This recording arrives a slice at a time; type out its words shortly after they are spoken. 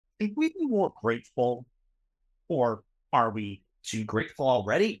Should we be more grateful, or are we too grateful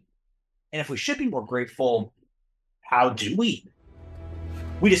already? And if we should be more grateful, how do we?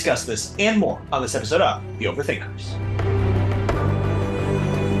 We discuss this and more on this episode of The Overthinkers.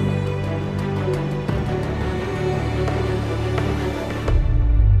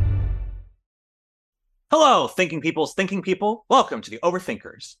 Hello, thinking people's thinking people. Welcome to The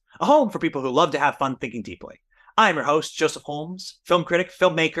Overthinkers, a home for people who love to have fun thinking deeply. I'm your host, Joseph Holmes, film critic,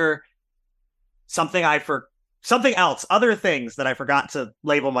 filmmaker, something other things that I forgot to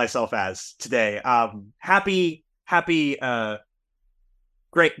label myself as today.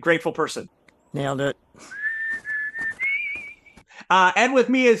 Grateful person. Nailed it. And with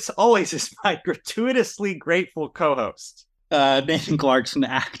me, as always, is my gratuitously grateful co-host. Nathan Clarkson,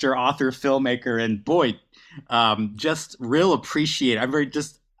 actor, author, filmmaker, and boy, just real appreciate. I'm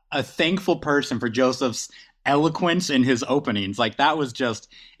just a thankful person for Joseph's eloquence in his openings. Like, that was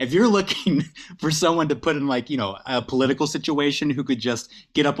just, if you're looking for someone to put in, like, a political situation who could just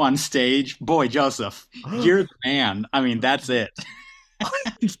get up on stage, boy, Joseph, you're the man. I mean, that's it.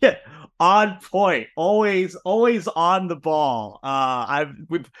 Yeah, on point, always on the ball.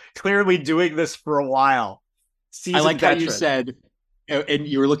 We've clearly doing this for a while. I like how you said, and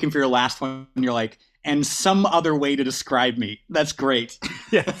you were looking for your last one, and you're like, and some other way to describe me. That's great.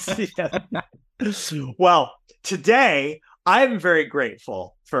 Yes. Well, today I'm very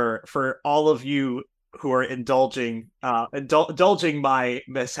grateful for all of you who are indulging my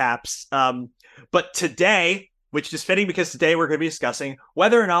mishaps. But today, which is fitting because today we're going to be discussing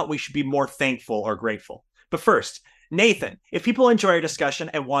whether or not we should be more thankful or grateful. But first, Nathan, if people enjoy our discussion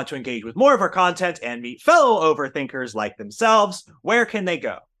and want to engage with more of our content and meet fellow overthinkers like themselves, where can they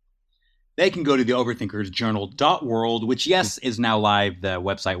go? They can go to the overthinkersjournal.world, which, yes, is now live. The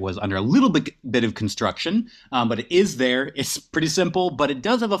website was under a little bit of construction, but it is there. It's pretty simple, but it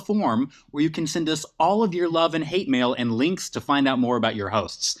does have a form where you can send us all of your love and hate mail and links to find out more about your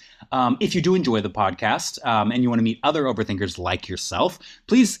hosts. If you do enjoy the podcast and you want to meet other overthinkers like yourself,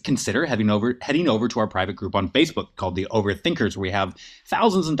 please consider heading over to our private group on Facebook called The Overthinkers, where we have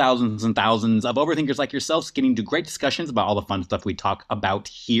thousands and thousands and thousands of overthinkers like yourselves getting into great discussions about all the fun stuff we talk about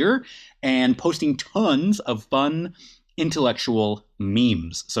here, and posting tons of fun intellectual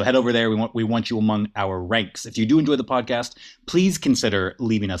memes. So head over there. We want you among our ranks. If you do enjoy the podcast, please consider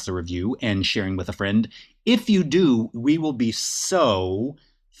leaving us a review and sharing with a friend. If you do, we will be so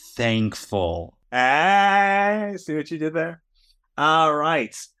thankful. Hey, see what you did there? All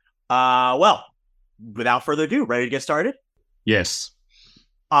right. Well, without further ado, ready to get started? Yes.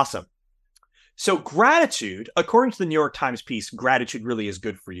 Awesome. So gratitude, according to the New York Times piece, Gratitude Really Is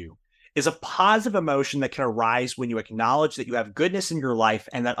Good for You, is a positive emotion that can arise when you acknowledge that you have goodness in your life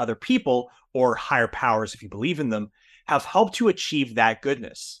and that other people, or higher powers if you believe in them, have helped you achieve that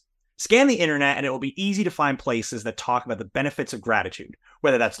goodness. Scan the internet and it will be easy to find places that talk about the benefits of gratitude,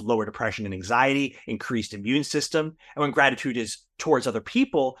 whether that's lower depression and anxiety, increased immune system, and when gratitude is towards other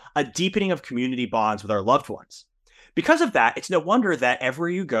people, a deepening of community bonds with our loved ones. Because of that, it's no wonder that everywhere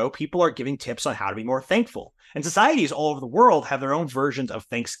you go, people are giving tips on how to be more thankful. And societies all over the world have their own versions of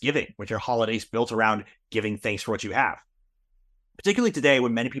Thanksgiving, which are holidays built around giving thanks for what you have. Particularly today,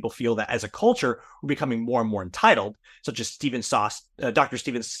 when many people feel that as a culture, we're becoming more and more entitled, such as Dr.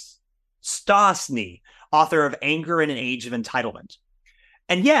 Stephen Stosny, author of Anger in an Age of Entitlement.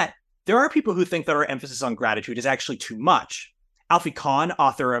 And yet, there are people who think that our emphasis on gratitude is actually too much. Alfie Kohn,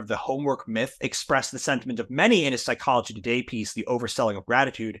 author of The Homework Myth, expressed the sentiment of many in his Psychology Today piece, The Overselling of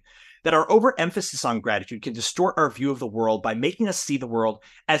Gratitude, that our overemphasis on gratitude can distort our view of the world by making us see the world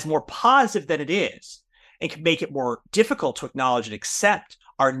as more positive than it is, and can make it more difficult to acknowledge and accept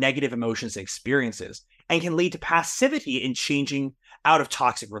our negative emotions and experiences, and can lead to passivity in changing out of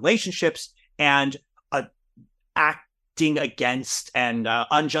toxic relationships and acting against and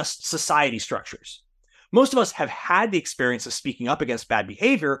unjust society structures. Most of us have had the experience of speaking up against bad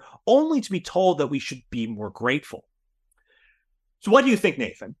behavior only to be told that we should be more grateful. So what do you think,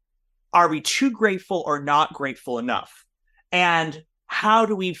 Nathan? Are we too grateful or not grateful enough? And how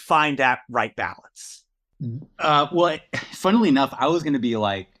do we find that right balance? Well, funnily enough, I was going to be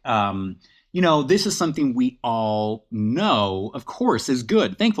like, this is something we all know, of course, is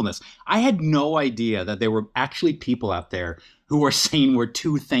good. Thankfulness. I had no idea that there were actually people out there who are saying we're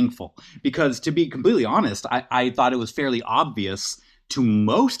too thankful. Because to be completely honest, I thought it was fairly obvious to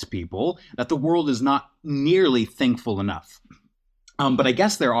most people that the world is not nearly thankful enough. But I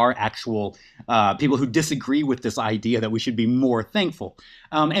guess there are actual people who disagree with this idea that we should be more thankful.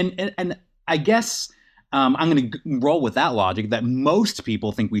 And I guess I'm going to roll with that logic that most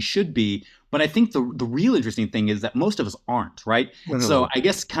people think we should be, But I think the real interesting thing is that most of us aren't, right? So I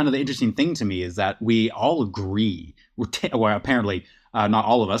guess kind of the interesting thing to me is that we all agree. Well, apparently not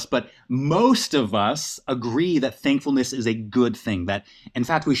all of us, but most of us agree that thankfulness is a good thing. That in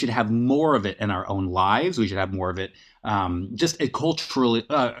fact we should have more of it in our own lives. We should have more of it, just a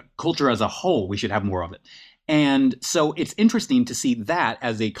culture as a whole. We should have more of it. And so it's interesting to see that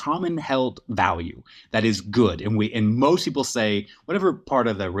as a common held value that is good. And most people say, whatever part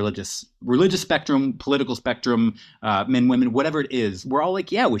of the religious spectrum, political spectrum, men, women, whatever it is, we're all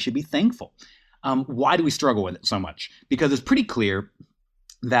like, yeah, we should be thankful. Why do we struggle with it so much? Because it's pretty clear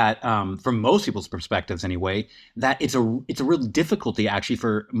that, from most people's perspectives anyway, that it's a real difficulty actually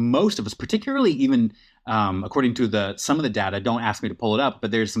for most of us, particularly even according to some of the data. Don't ask me to pull it up,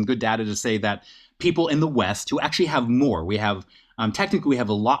 but there's some good data to say that people in the West who actually have more, we have technically we have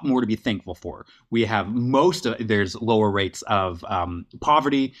a lot more to be thankful for. We have there's lower rates of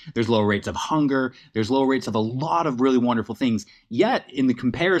poverty, there's lower rates of hunger, there's lower rates of a lot of really wonderful things. Yet in the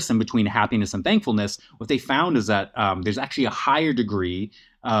comparison between happiness and thankfulness, what they found is that there's actually a higher degree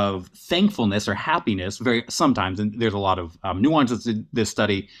of thankfulness or happiness sometimes, and there's a lot of nuances to this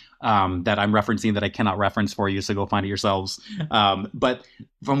study that I'm referencing that I cannot reference for you, so go find it yourselves. But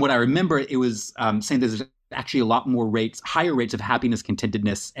from what I remember, it was saying there's actually a lot more higher rates of happiness,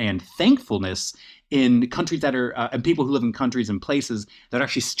 contentedness, and thankfulness in countries that are, and people who live in countries and places that are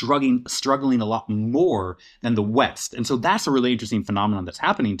actually struggling a lot more than the West. And so that's a really interesting phenomenon that's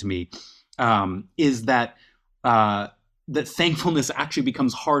happening to me, is that that thankfulness actually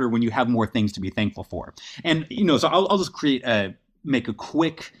becomes harder when you have more things to be thankful for. And, so I'll just make a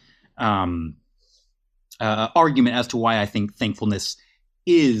quick argument as to why I think thankfulness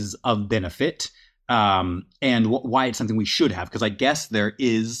is of benefit, and why it's something we should have. Because I guess there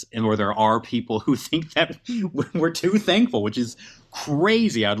are people who think that we're too thankful, which is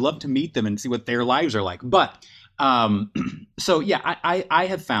crazy. I'd love to meet them and see what their lives are like. But so yeah, I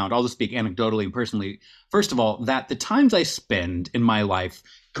have found, I'll just speak anecdotally and personally, first of all, that the times I spend in my life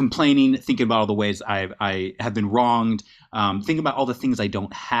complaining, thinking about all the ways I have been wronged, thinking about all the things I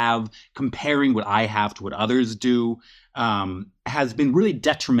don't have, comparing what I have to what others do, has been really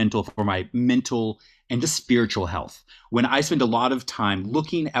detrimental for my mental and just spiritual health. When I spend a lot of time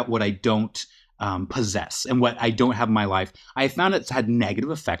looking at what I don't possess and what I don't have in my life, I have found it's had a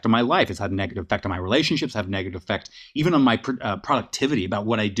negative effect on my life. It's had a negative effect on my relationships, had a negative effect even on my productivity about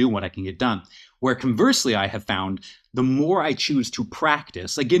what I do, what I can get done. Where conversely, I have found the more I choose to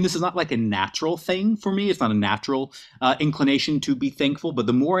practice, again, this is not like a natural thing for me. It's not a natural inclination to be thankful, but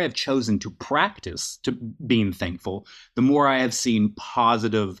the more I have chosen to practice to being thankful, the more I have seen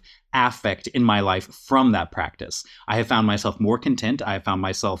positive affect in my life from that practice. I have found myself more content. I have found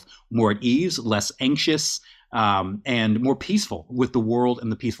myself more at ease, less anxious, and more peaceful with the world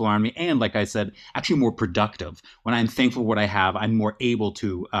and the peaceful around me. And like I said, actually more productive. When I'm thankful for what I have, I'm more able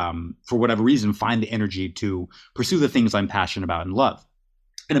to, for whatever reason, find the energy to pursue the things I'm passionate about and love.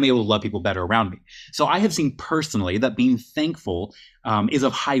 And I'm able to love people better around me. So I have seen personally that being thankful is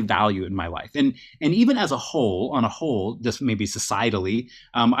of high value in my life. And even as on a whole, just maybe societally,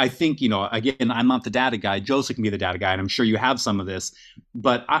 I think, again, I'm not the data guy. Joseph can be the data guy, and I'm sure you have some of this.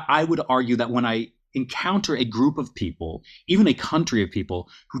 But I would argue that when I encounter a group of people, even a country of people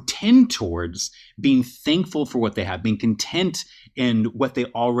who tend towards being thankful for what they have, being content in what they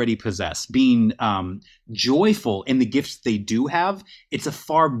already possess, being joyful in the gifts they do have, it's a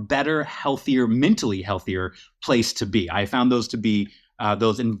far better, healthier, mentally healthier place to be. I found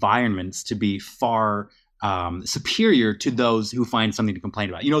those environments to be far superior to those who find something to complain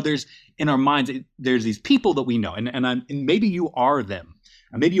about. There's in our minds, there's these people that we know, and maybe you are them.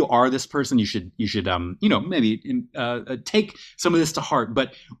 Maybe you are this person. You should maybe take some of this to heart.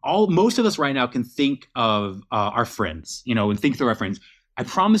 But most of us right now can think of our friends, and think through our friends. I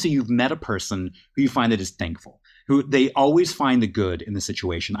promise you've met a person who you find that is thankful, who they always find the good in the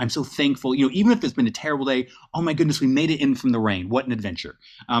situation. I'm so thankful, even if it's been a terrible day. Oh my goodness, we made it in from the rain. What an adventure.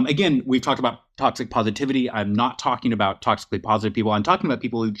 Again, we've talked about toxic positivity. I'm not talking about toxically positive people. I'm talking about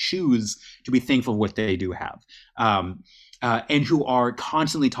people who choose to be thankful for what they do have. And who are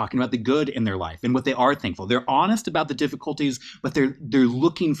constantly talking about the good in their life and what they are thankful. They're honest about the difficulties, but they're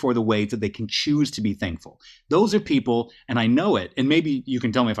looking for the ways that they can choose to be thankful. Those are people, and I know it, and maybe you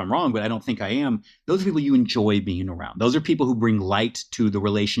can tell me if I'm wrong, but I don't think I am. Those are people you enjoy being around. Those are people who bring light to the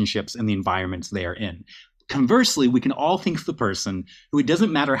relationships and the environments they are in. Conversely, we can all think of the person who it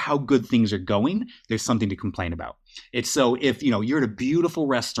doesn't matter how good things are going, there's something to complain about. It's so if you're at a beautiful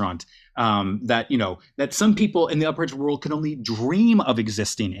restaurant that some people in the upper world can only dream of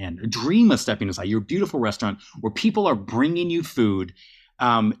existing in, dream of stepping aside. You're a beautiful restaurant where people are bringing you food,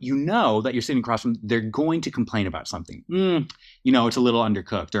 you know that you're sitting across from, they're going to complain about something. It's a little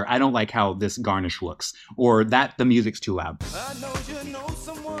undercooked, or I don't like how this garnish looks, or that the music's too loud. I know you know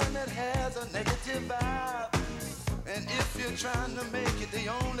someone that has a negative vibe, and if you're trying to make it, they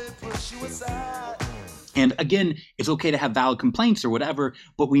only push you aside. And again, it's okay to have valid complaints or whatever,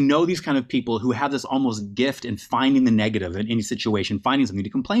 but we know these kind of people who have this almost gift in finding the negative in any situation, finding something to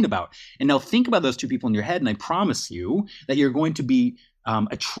complain about. And now think about those two people in your head, and I promise you that you're going to be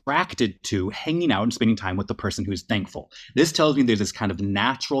attracted to hanging out and spending time with the person who's thankful. This tells me there's this kind of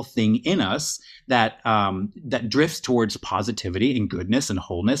natural thing in us that that drifts towards positivity and goodness and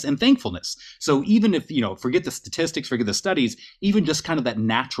wholeness and thankfulness. So even if, forget the statistics, forget the studies, even just kind of that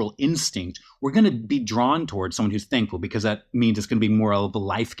natural instinct, we're going to be drawn towards someone who's thankful, because that means it's going to be more of a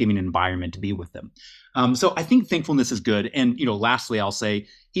life-giving environment to be with them. So I think thankfulness is good. And, lastly, I'll say,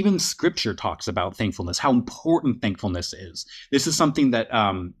 even scripture talks about thankfulness, how important thankfulness is. This is something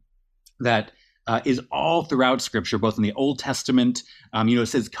that is all throughout scripture, both in the Old Testament. It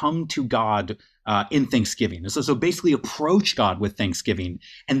says, come to God in thanksgiving. So basically approach God with thanksgiving,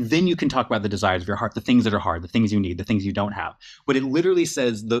 and then you can talk about the desires of your heart, the things that are hard, the things you need, the things you don't have. But it literally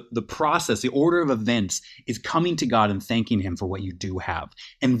says the process, the order of events is coming to God and thanking him for what you do have,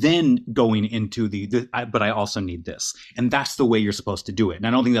 and then going into but I also need this. And that's the way you're supposed to do it. And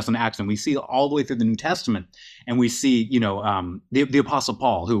I don't think that's an accident. We see all the way through the New Testament, and we see, the Apostle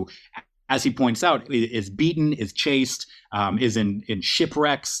Paul, who, as he points out, is beaten, is chased, is in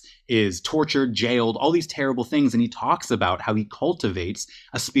shipwrecks, is tortured, jailed, all these terrible things. And he talks about how he cultivates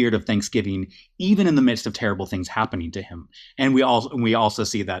a spirit of thanksgiving, even in the midst of terrible things happening to him. And we also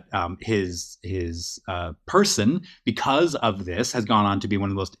see that his person, because of this, has gone on to be one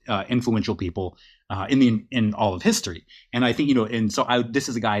of the most influential people in all of history. And I think, this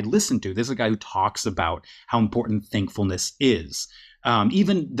is a guy I listened to. This is a guy who talks about how important thankfulness is.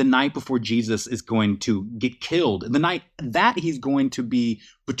 Even the night before Jesus is going to get killed, the night that he's going to be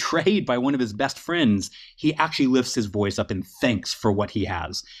betrayed by one of his best friends, he actually lifts his voice up in thanks for what he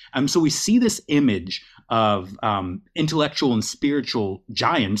has. So we see this image of intellectual and spiritual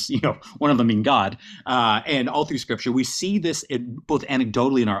giants, one of them being God, and all through scripture, we see this both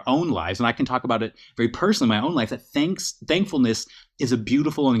anecdotally in our own lives, and I can talk about it very personally in my own life, that thankfulness is a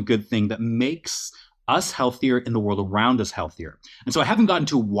beautiful and good thing that makes us healthier and the world around us healthier. And so I haven't gotten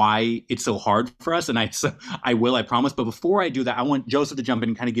to why it's so hard for us, and I promise. But before I do that, I want Joseph to jump in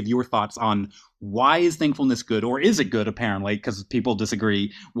and kind of give your thoughts on why is thankfulness good, or is it good? Apparently, because people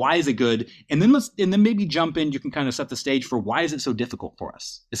disagree. Why is it good? And then maybe jump in. You can kind of set the stage for why is it so difficult for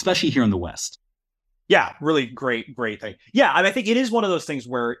us, especially here in the West. Yeah, really great thing. Yeah, I think it is one of those things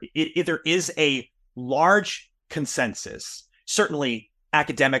where there is a large consensus, certainly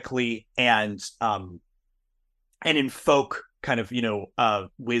academically and in folk kind of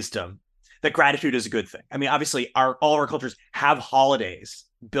wisdom, that gratitude is a good thing. I mean, obviously all of our cultures have holidays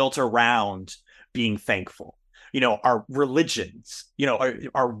built around being thankful. Our religions,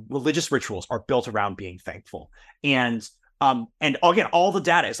 our religious rituals are built around being thankful. And again, all the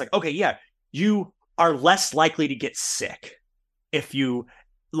data is like, okay, yeah, you are less likely to get sick if you,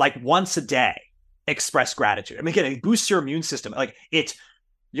 like, once a day, express gratitude. I mean, again, it boosts your immune system. Like, it,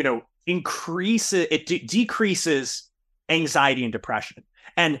 decreases anxiety and depression.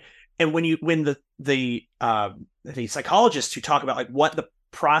 And when the psychologists who talk about like what the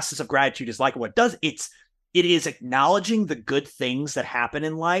process of gratitude is like, what does it is acknowledging the good things that happen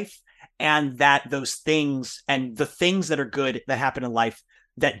in life, and that those things and the things that are good that happen in life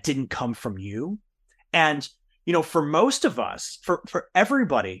that didn't come from you. And for most of us, for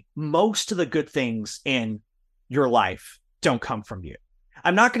everybody, most of the good things in your life don't come from you.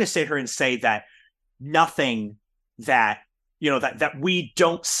 I'm not going to sit here and say that nothing that, that we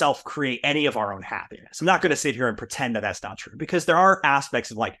don't self-create any of our own happiness. I'm not going to sit here and pretend that that's not true, because there are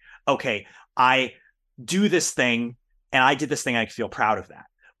aspects of like, okay, I do this thing and I did this thing, I feel proud of that.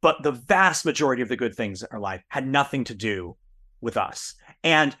 But the vast majority of the good things in our life had nothing to do with us.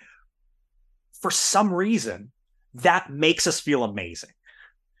 And for some reason, that makes us feel amazing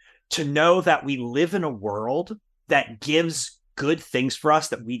to know that we live in a world that gives good things for us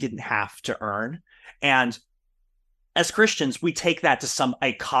that we didn't have to earn. And as Christians, we take that to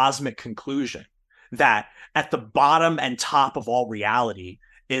a cosmic conclusion that at the bottom and top of all reality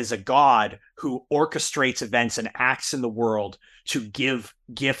is a God who orchestrates events and acts in the world to give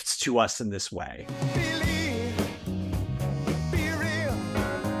gifts to us in this way.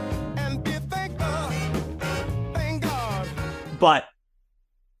 But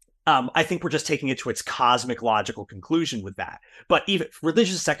I think we're just taking it to its cosmic logical conclusion with that. But even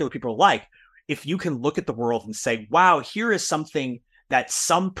religious secular people alike, if you can look at the world and say, wow, here is something that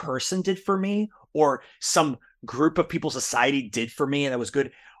some person did for me or some group of people, society did for me and that was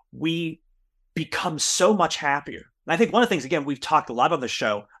good, we become so much happier. And I think one of the things, again, we've talked a lot on the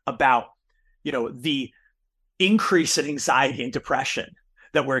show about, the increase in anxiety and depression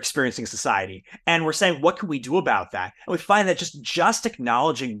that we're experiencing in society. And we're saying, what can we do about that? And we find that just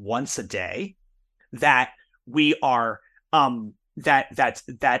acknowledging once a day that we are, oh,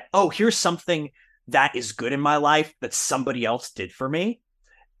 here's something that is good in my life that somebody else did for me.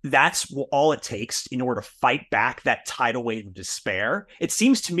 That's all it takes in order to fight back that tidal wave of despair. It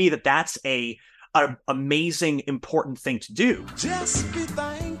seems to me that that's a amazing, important thing to do. Just be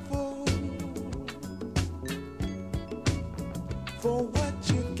thankful for what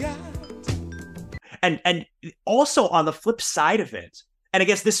you got. And also on the flip side of it, and I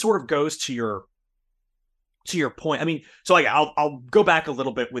guess this sort of goes to your point. I mean, so I'll go back a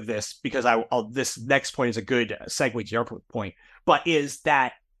little bit with this because this next point is a good segue to your point, but is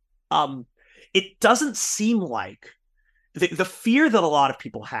that it doesn't seem like the fear that a lot of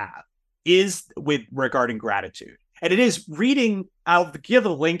people have is regarding gratitude. And it is reading, I'll give a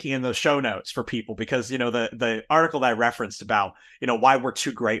link in the show notes for people because, the article that I referenced about, why we're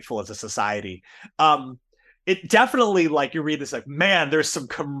too grateful as a society. It definitely, like, you read this like, man, there's some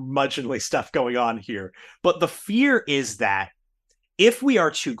curmudgeonly stuff going on here. But the fear is that if we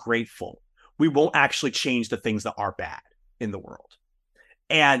are too grateful, we won't actually change the things that are bad in the world.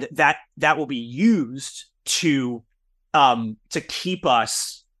 And that will be used to keep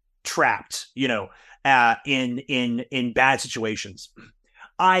us trapped, in bad situations.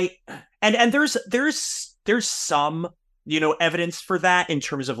 And there's some, evidence for that in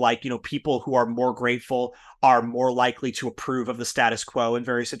terms of like, people who are more grateful are more likely to approve of the status quo in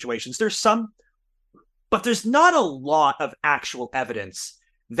various situations. There's some, but there's not a lot of actual evidence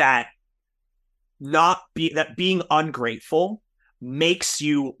that being ungrateful makes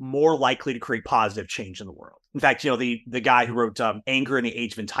you more likely to create positive change in the world. In fact, the guy who wrote Anger in the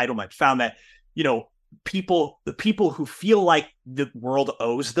Age of Entitlement found that, the people who feel like the world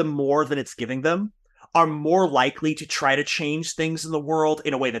owes them more than it's giving them are more likely to try to change things in the world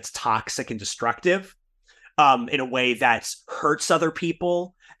in a way that's toxic and destructive, in a way that hurts other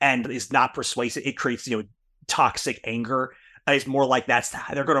people and is not persuasive. It creates, toxic anger. Is more like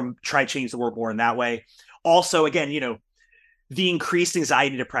they're going to try to change the world more in that way. Also, again, the increased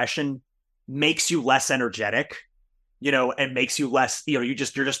anxiety and depression makes you less energetic, and makes you less, you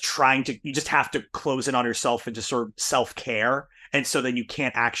just have to close in on yourself and just sort of self-care. And so then you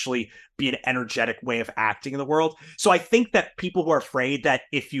can't actually be an energetic way of acting in the world. So I think that people who are afraid that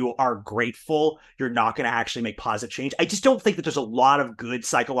if you are grateful, you're not going to actually make positive change. I just don't think that there's a lot of good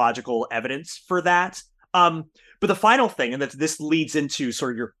psychological evidence for that. But the final thing, and that this leads into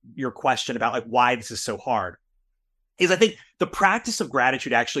sort of your question about like why this is so hard, is I think the practice of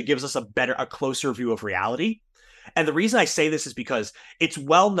gratitude actually gives us a closer view of reality. And the reason I say this is because it's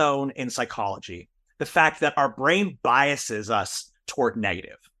well known in psychology, the fact that our brain biases us toward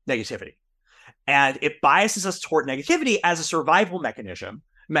negativity. And it biases us toward negativity as a survival mechanism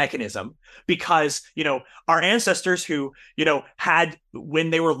because, our ancestors who, had,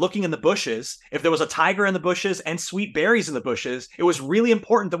 when they were looking in the bushes, if there was a tiger in the bushes and sweet berries in the bushes, it was really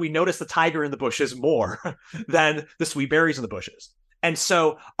important that we notice the tiger in the bushes more than the sweet berries in the bushes. And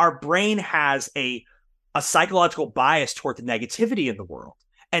so our brain has a psychological bias toward the negativity in the world.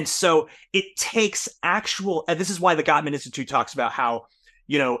 And so it takes and this is why the Gottman Institute talks about how,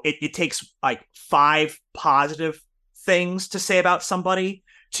 it takes like 5 positive things to say about somebody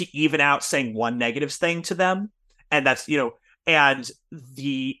to even out saying one negative thing to them. And that's,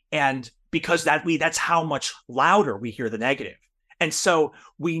 and because that's how much louder we hear the negative. And so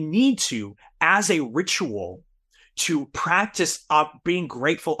we need to, as a ritual, to practice being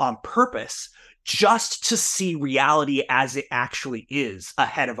grateful on purpose, just to see reality as it actually is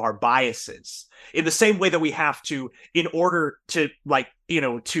ahead of our biases. In the same way that we have to, in order to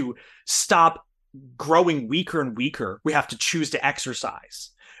to stop growing weaker and weaker, we have to choose to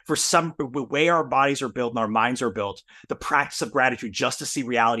exercise. For the way our bodies are built and our minds are built, the practice of gratitude just to see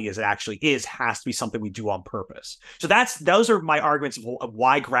reality as it actually is has to be something we do on purpose. So those are my arguments of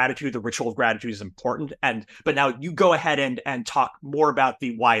why gratitude, the ritual of gratitude, is important. But now you go ahead and talk more about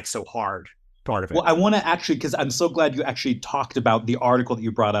why it's so hard part of it. Well, I want to actually, because I'm so glad you actually talked about the article that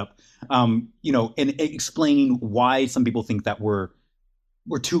you brought up, and explaining why some people think that we're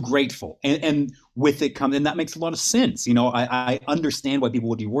too grateful, and with it comes, and that makes a lot of sense. I understand why people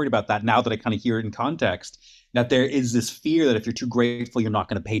would be worried about that now that I kind of hear it in context, that there is this fear that if you're too grateful, you're not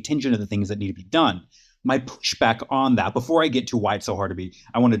going to pay attention to the things that need to be done. My pushback on that, before I get to why it's so hard to be,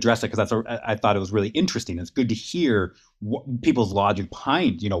 I want to address it because I thought it was really interesting. It's good to hear people's logic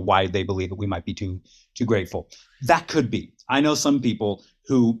behind, why they believe that we might be too grateful. That could be. I know some people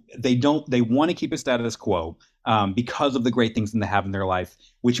who they want to keep a status quo because of the great things that they have in their life,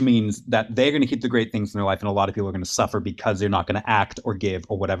 which means that they're going to keep the great things in their life, and a lot of people are going to suffer because they're not going to act or give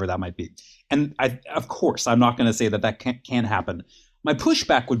or whatever that might be. And of course, I'm not going to say that can't happen. My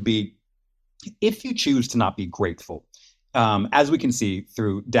pushback would be, if you choose to not be grateful, as we can see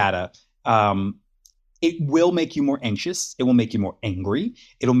through data, it will make you more anxious. It will make you more angry.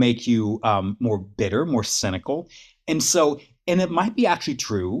 It'll make you more bitter, more cynical. And it might be actually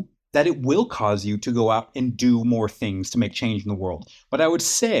true that it will cause you to go out and do more things to make change in the world. But I would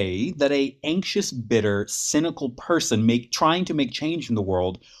say that a anxious, bitter, cynical person trying to make change in the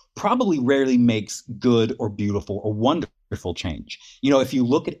world probably rarely makes good or beautiful or wonderful change. If you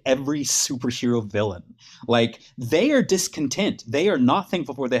look at every superhero villain, like, they are discontent. They are not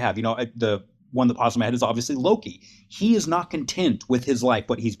thankful for what they have. The one that pops in my head is obviously Loki. He is not content with his life,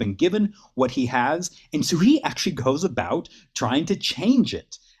 what he's been given, what he has. And so he actually goes about trying to change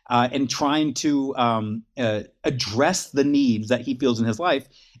it. And trying to address the needs that he feels in his life.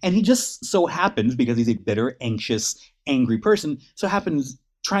 And he just so happens, because he's a bitter, anxious, angry person,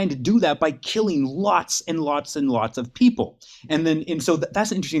 trying to do that by killing lots and lots and lots of people. And so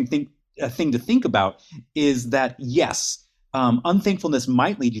that's an interesting thing to think about, is that, yes, unthankfulness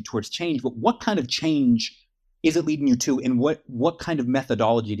might lead you towards change, but what kind of change is it leading you to, and what kind of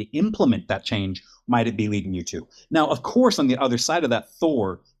methodology to implement that change might it be leading you to? Now, of course, on the other side of that,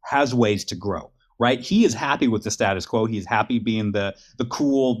 Thor has ways to grow, right? He is happy with the status quo. He's happy being the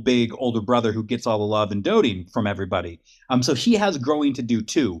cool, big, older brother who gets all the love and doting from everybody. So he has growing to do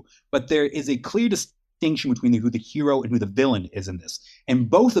too, but there is a clear distinction between who the hero and who the villain is in this. And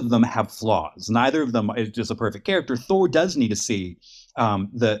both of them have flaws. Neither of them is just a perfect character. Thor does need to see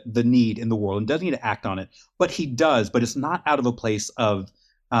the need in the world and does need to act on it, but he does. But it's not out of a place of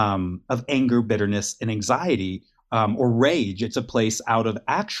anger, bitterness, and anxiety or rage. It's a place out of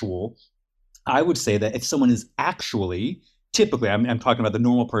actual. I would say that if someone is actually, typically, I'm talking about the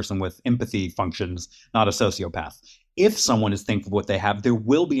normal person with empathy functions, not a sociopath. If someone is thankful for what they have, there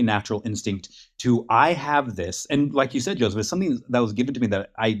will be a natural instinct to, I have this. And like you said, Joseph, it's something that was given to me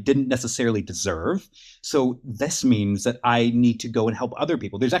that I didn't necessarily deserve. So this means that I need to go and help other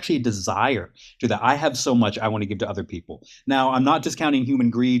people. There's actually a desire to that. I have so much I want to give to other people. Now, I'm not discounting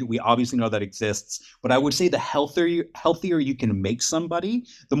human greed. We obviously know that exists. But I would say the healthier you can make somebody,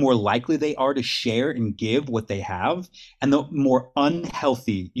 the more likely they are to share and give what they have. And the more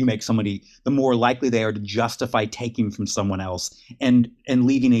unhealthy you make somebody, the more likely they are to justify taking from someone else and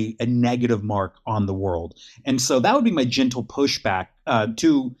leaving a negative mark on the world. And so that would be my gentle pushback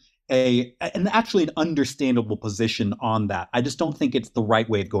to an actually an understandable position on that. I just don't think it's the right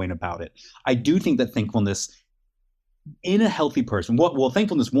way of going about it. I do think that thankfulness in a healthy person,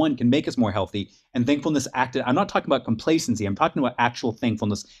 thankfulness, one, can make us more healthy, and thankfulness I'm not talking about complacency, I'm talking about actual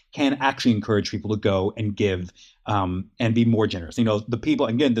thankfulness can actually encourage people to go and give and be more generous. The people,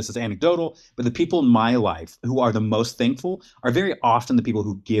 again, this is anecdotal, but the people in my life who are the most thankful are very often the people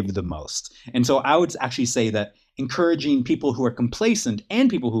who give the most. And so I would actually say that encouraging people who are complacent and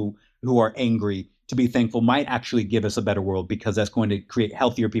people who are angry to be thankful might actually give us a better world, because that's going to create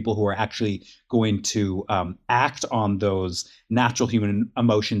healthier people who are actually going to act on those natural human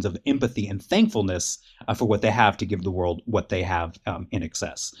emotions of empathy and thankfulness for what they have to give the world what they have in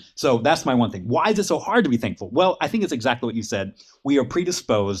excess. So that's my one thing. Why is it so hard to be thankful? Well, I think it's exactly what you said. We are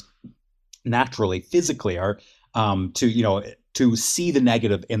predisposed naturally, physically, to see the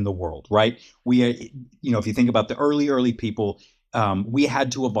negative in the world, right? We are, if you think about the early people, we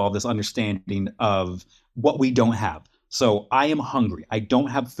had to evolve this understanding of what we don't have. So I am hungry. I don't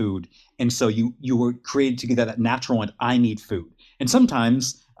have food. And so you were created to get that natural want, I need food. And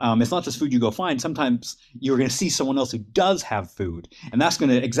sometimes it's not just food you go find. Sometimes you're going to see someone else who does have food, and that's going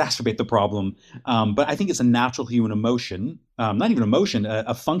to exacerbate the problem. But I think it's a natural human emotion, not even emotion,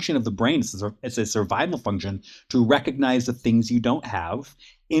 a function of the brain. It's a survival function to recognize the things you don't have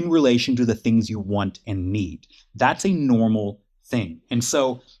in relation to the things you want and need. That's a normal thing. And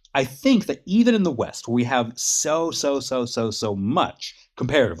so I think that even in the West, where we have so much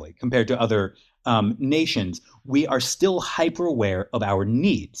comparatively compared to other nations, we are still hyper aware of our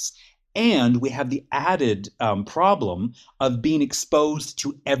needs. And we have the added problem of being exposed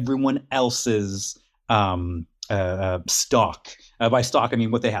to everyone else's stock. By stock, I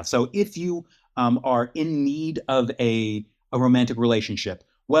mean what they have. So if you are in need of a romantic relationship,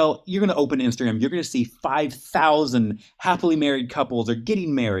 Well, you're going to open Instagram, you're going to see 5,000 happily married couples are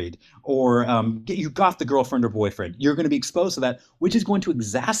getting married, or you got the girlfriend or boyfriend. You're going to be exposed to that, which is going to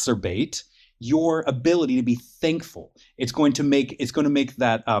exacerbate your ability to be thankful. It's going to make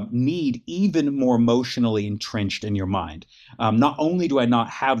that need even more emotionally entrenched in your mind. Not only do I not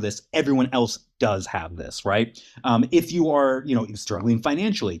have this, everyone else does have this, right? If you are, struggling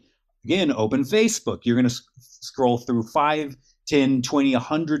financially, again, open Facebook. You're going to scroll through 5, 10, 20,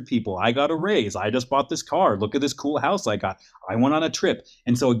 100 people. I got a raise. I just bought this car. Look at this cool house I got. I went on a trip.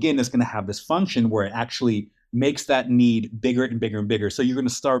 And so again, it's going to have this function where it actually makes that need bigger and bigger and bigger. So you're going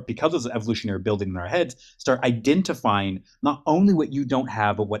to start, because of the evolutionary building in our heads, start identifying not only what you don't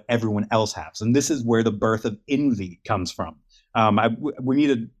have, but what everyone else has. And this is where the birth of envy comes from. We need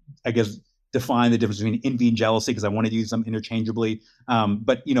to, I guess, define the difference between envy and jealousy, because I want to use them interchangeably.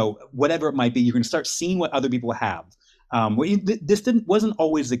 But whatever it might be, you're going to start seeing what other people have. This wasn't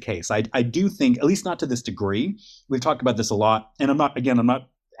always the case. I do think, at least not to this degree. We've talked about this a lot, and I'm not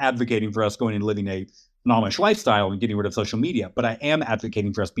advocating for us going and living a Amish lifestyle and getting rid of social media, but I am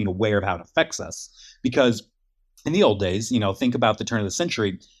advocating for us being aware of how it affects us. Because in the old days, think about the turn of the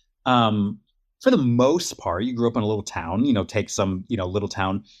century. For the most part, you grew up in a little town. Take some little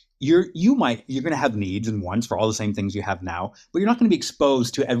town. You're going to have needs and wants for all the same things you have now, but you're not going to be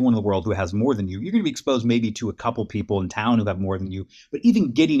exposed to everyone in the world who has more than you. You're going to be exposed maybe to a couple people in town who have more than you, but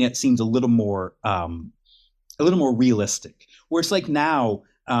even getting it seems a little more realistic. Where it's like now,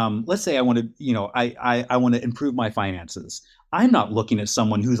 let's say I want to, I want to improve my finances. I'm not looking at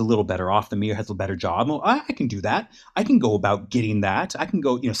someone who's a little better off than me or has a better job. Well, I can do that. I can go about getting that. I can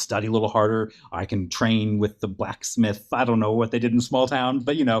go, study a little harder. I can train with the blacksmith. I don't know what they did in a small town,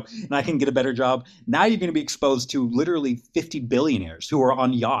 but, and I can get a better job. Now you're going to be exposed to literally 50 billionaires who are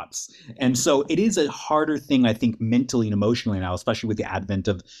on yachts. And so it is a harder thing, I think, mentally and emotionally now, especially with the advent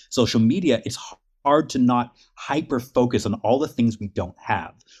of social media. It's hard to not hyper focus on all the things we don't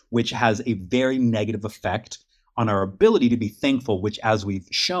have, which has a very negative effect on our ability to be thankful, which, as we've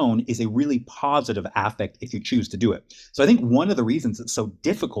shown, is a really positive affect if you choose to do it. So I think one of the reasons it's so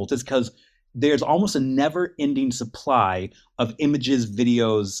difficult is because there's almost a never-ending supply of images,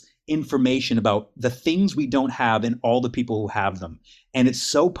 videos, information about the things we don't have and all the people who have them. And it's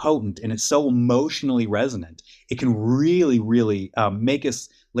so potent and it's so emotionally resonant. It can really, really make us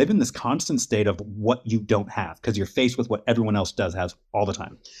live in this constant state of what you don't have, because you're faced with what everyone else has all the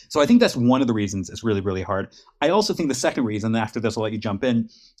time. So I think that's one of the reasons it's really, really hard. I also think the second reason, after this I'll let you jump in,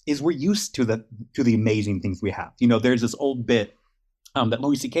 is we're used to the amazing things we have. There's this old bit that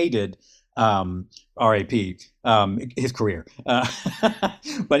Louis C.K. did, R.A.P. His career,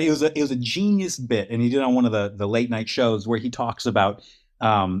 but it was a genius bit, and he did on one of the late night shows where he talks about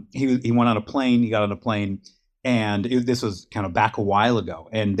he went on a plane, he got on a plane. And this was kind of back a while ago,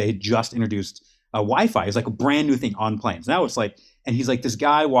 and they just introduced Wi-Fi. It's like a brand new thing on planes. Now it's like, and he's like, this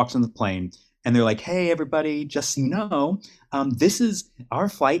guy walks on the plane, and they're like, "Hey, everybody, just so you know, our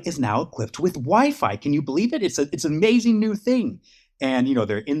flight is now equipped with Wi-Fi. Can you believe it? It's an amazing new thing." And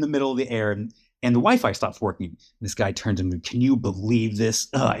they're in the middle of the air, and the Wi-Fi stops working. This guy turns to me, "Can you believe this?"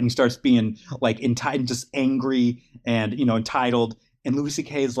 And he starts being like entitled, just angry, and entitled. And Louis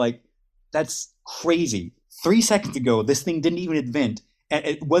C.K. is like, "That's crazy. 3 seconds ago, this thing didn't even invent.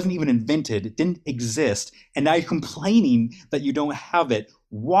 It wasn't even invented. It didn't exist. And now you're complaining that you don't have it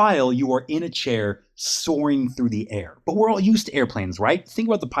while you are in a chair soaring through the air." But we're all used to airplanes, right? Think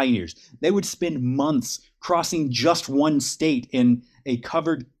about the pioneers. They would spend months crossing just one state in a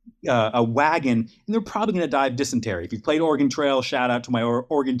covered a wagon, and they're probably going to die of dysentery. If you've played Oregon Trail, shout out to my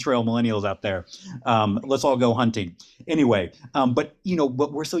Oregon Trail millennials out there. Let's all go hunting. Anyway, but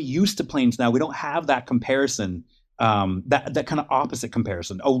we're so used to planes now, we don't have that comparison, that kind of opposite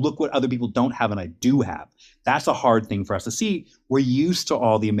comparison. Oh, look what other people don't have and I do have. That's a hard thing for us to see. We're used to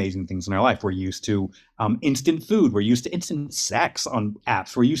all the amazing things in our life. We're used to instant food. We're used to instant sex on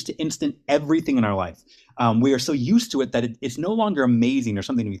apps. We're used to instant everything in our life. We are so used to it that it's no longer amazing or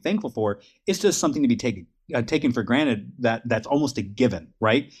something to be thankful for. It's just something to be taken for granted, that's almost a given,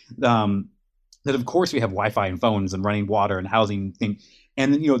 right? That of course we have Wi-Fi and phones and running water and housing thing.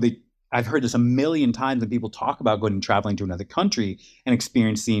 And then, I've heard this a million times when people talk about going and traveling to another country and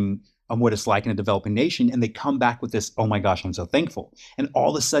experiencing what it's like in a developing nation. And they come back with this, "Oh my gosh, I'm so thankful." And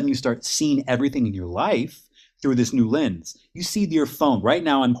all of a sudden you start seeing everything in your life through this new lens. You see your phone. Right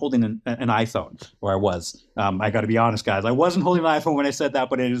now I'm holding an iPhone, or I was. I got to be honest, guys. I wasn't holding an iPhone when I said that,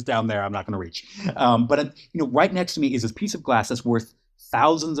 but it is down there. I'm not going to reach. But right next to me is this piece of glass that's worth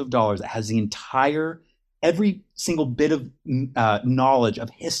thousands of dollars that has every single bit of knowledge of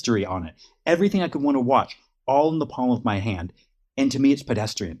history on it. Everything I could want to watch, all in the palm of my hand. And to me, it's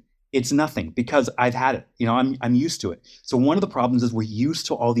pedestrian. It's nothing because I've had it. I'm used to it. So one of the problems is we're used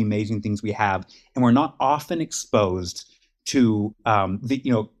to all the amazing things we have, and we're not often exposed to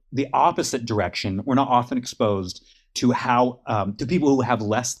the opposite direction. We're not often exposed to how to people who have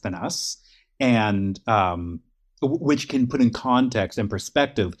less than us, and which can put in context and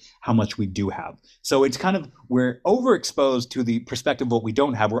perspective how much we do have. So it's kind of, we're overexposed to the perspective of what we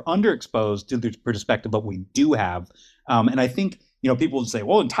don't have. We're underexposed to the perspective of what we do have. And I think, people would say,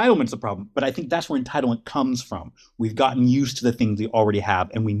 well, entitlement's the problem. But I think that's where entitlement comes from. We've gotten used to the things we already have,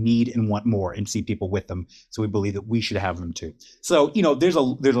 and we need and want more and see people with them. So we believe that we should have them too. So, there's a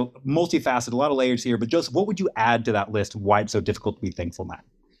multifaceted, a lot of layers here. But Joseph, what would you add to that list of why it's so difficult to be thankful, Matt?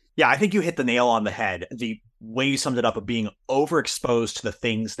 Yeah, I think you hit the nail on the head. The way you summed it up of being overexposed to the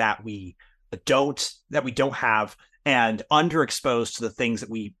things that we don't have, and underexposed to the things that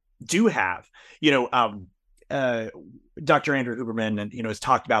we do have. Dr. Andrew Huberman, and has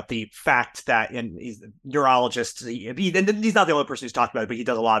talked about the fact that, and he's a neurologist. He's not the only person who's talked about it, but he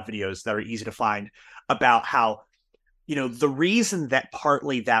does a lot of videos that are easy to find about how, the reason that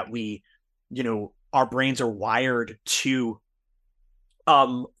partly that we, our brains are wired to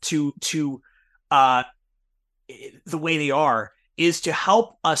the way they are is to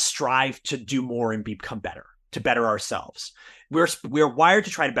help us strive to do more and become better, to better ourselves. We're wired to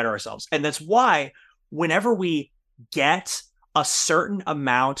try to better ourselves, and that's why whenever we get a certain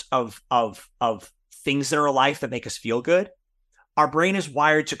amount of things in our life that make us feel good, our brain is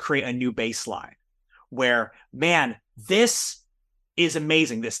wired to create a new baseline where, man, this is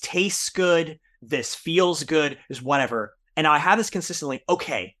amazing. This tastes good. This feels good, is whatever. And I have this consistently.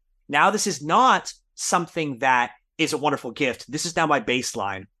 Okay, now this is not something that is a wonderful gift. This is now my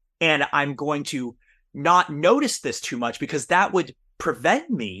baseline. And I'm going to not notice this too much, because that would prevent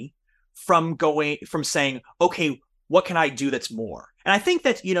me from saying, okay, what can I do that's more? And I think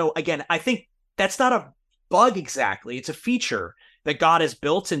that, again, I think that's not a bug exactly. It's a feature that God has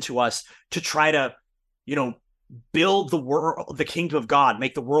built into us to try to, build the world, the kingdom of God,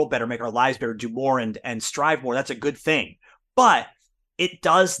 make the world better, make our lives better, do more and strive more. That's a good thing. But it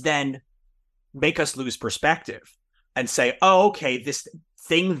does then make us lose perspective and say, oh, okay, this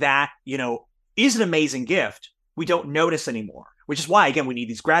thing that, is an amazing gift, we don't notice anymore, which is why, again, we need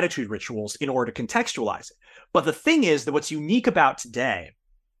these gratitude rituals in order to contextualize it. But the thing is that what's unique about today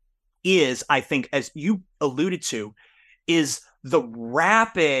is, I think, as you alluded to, is the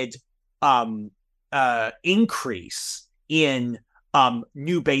rapid increase in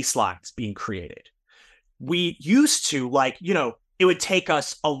new baselines being created. We used to, it would take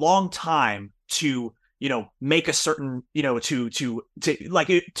us a long time to, make a certain, to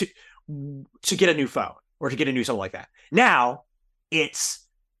get a new phone or to get a new something like that. Now it's,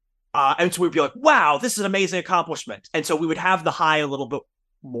 and so we'd be like, wow, this is an amazing accomplishment. And so we would have the high a little bit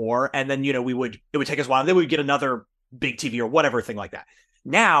more. And then, it would take us a while. And then we'd get another big TV or whatever thing like that.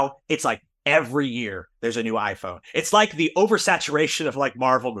 Now it's like every year there's a new iPhone. It's like the oversaturation of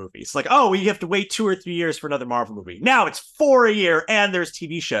Marvel movies. Like, oh, we have to wait 2 or 3 years for another Marvel movie. Now it's 4 a year, and there's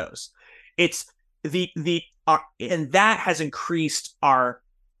TV shows. It's and that has increased our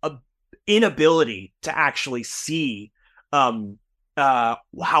inability to actually see how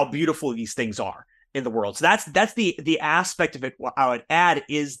beautiful these things are in the world. So that's the aspect of it. What I would add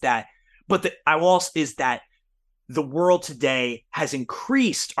is that, is that the world today has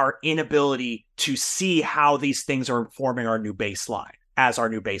increased our inability to see how these things are informing our new baseline. And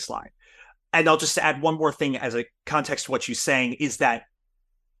I'll just add one more thing as a context to what you're saying, is that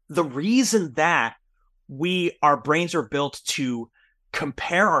the reason that our brains are built to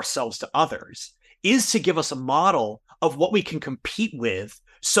compare ourselves to others is to give us a model of what we can compete with,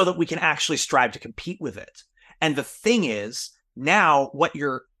 so that we can actually strive to compete with it. And the thing is, now what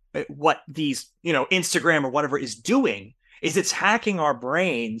these, Instagram or whatever is doing is it's hacking our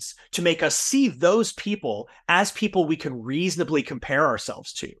brains to make us see those people as people we can reasonably compare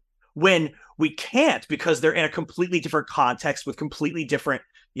ourselves to, when we can't, because they're in a completely different context with completely different,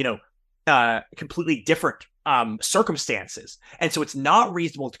 circumstances. And so it's not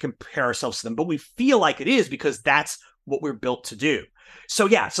reasonable to compare ourselves to them, but we feel like it is because that's what we're built to do. So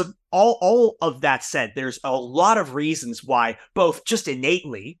yeah, so all of that said, there's a lot of reasons why, both just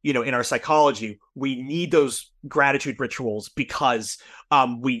innately, in our psychology, we need those gratitude rituals, because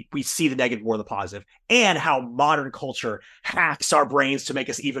we see the negative more than the positive, and how modern culture hacks our brains to make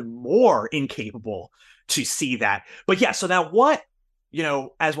us even more incapable to see that. But yeah, so now what,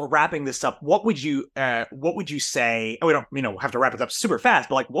 as we're wrapping this up, what would you say? Oh, we don't have to wrap it up super fast,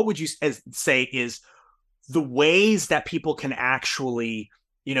 but what would you say is the ways that people can actually,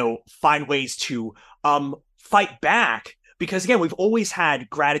 find ways to fight back, because again, we've always had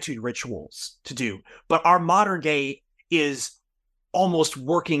gratitude rituals to do, but our modern day is almost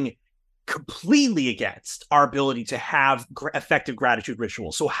working completely against our ability to have effective gratitude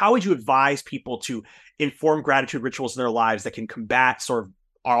rituals. So how would you advise people to inform gratitude rituals in their lives that can combat sort of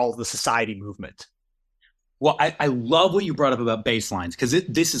all the society movement? Well, I love what you brought up about baselines because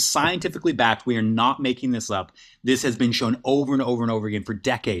this is scientifically backed. We are not making this up. This has been shown over and over and over again for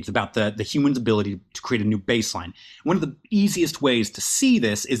decades about the human's ability to create a new baseline. One of the easiest ways to see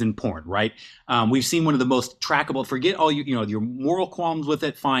this is in porn, right? We've seen one of the most trackable. Forget all your moral qualms with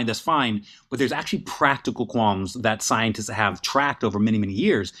it. Fine, that's fine. But there's actually practical qualms that scientists have tracked over many, many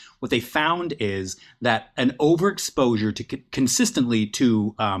years. What they found is that an overexposure to consistently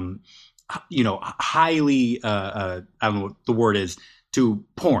to highly, I don't know what the word is, to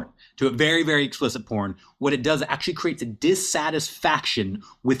porn, to a very, very explicit porn, what it does actually creates a dissatisfaction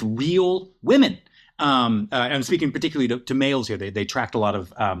with real women. I'm speaking particularly to males here. They tracked a lot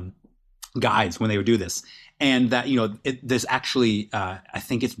of guys when they would do this. And that, this actually, I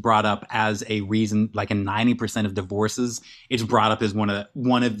think it's brought up as a reason, like in 90% of divorces, it's brought up as one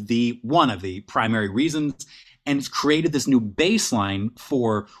of the primary reasons. And it's created this new baseline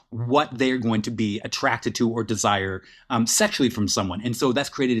for what they're going to be attracted to or desire sexually from someone. And so that's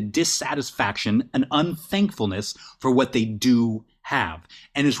created a dissatisfaction, an unthankfulness for what they do have.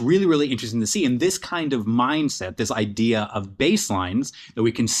 And it's really, really interesting to see. And this kind of mindset, this idea of baselines that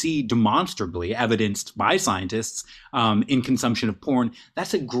we can see demonstrably evidenced by scientists in consumption of porn,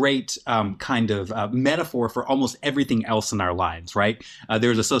 that's a great kind of metaphor for almost everything else in our lives, right?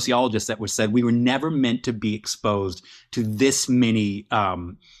 There's a sociologist that was said we were never meant to be exposed to this many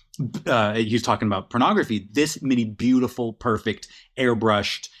he's talking about pornography, this many beautiful, perfect,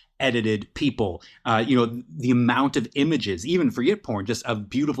 airbrushed, edited people, the amount of images, even forget porn, just of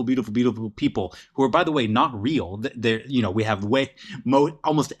beautiful, beautiful, beautiful people who are, by the way, not real. We have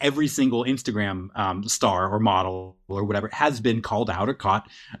almost every single Instagram star or model or whatever has been called out or caught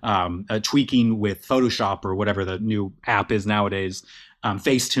tweaking with Photoshop or whatever the new app is nowadays.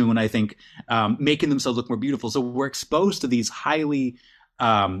 Facetune, I think, making themselves look more beautiful. So we're exposed to these highly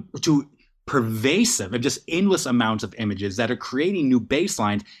pervasive and just endless amounts of images that are creating new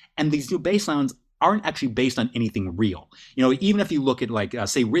baselines. And these new baselines aren't actually based on anything real. Even if you look at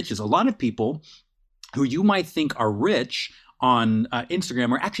say riches, a lot of people who you might think are rich on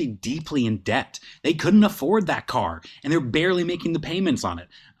Instagram are actually deeply in debt. They couldn't afford that car and they're barely making the payments on it.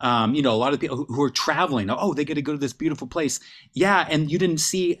 A lot of people who are traveling, they get to go to this beautiful place. Yeah, and you didn't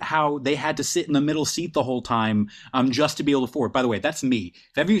see how they had to sit in the middle seat the whole time just to be able to afford. By the way, that's me.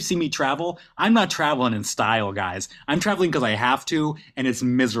 If ever you see me travel, I'm not traveling in style, guys. I'm traveling because I have to, and it's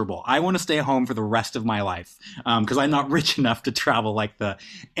miserable. I want to stay home for the rest of my life because I'm not rich enough to travel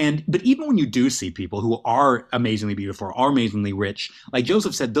but even when you do see people who are amazingly beautiful, or are amazingly rich, like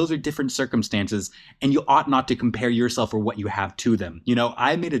Joseph said, those are different circumstances, and you ought not to compare yourself or what you have to them.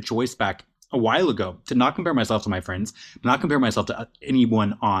 I made a choice back a while ago to not compare myself to my friends, to not compare myself to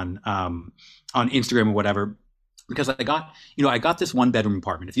anyone on Instagram or whatever, because I got this 1-bedroom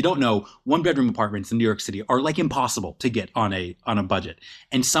apartment. If you don't know, 1-bedroom apartments in New York City are like impossible to get on a budget.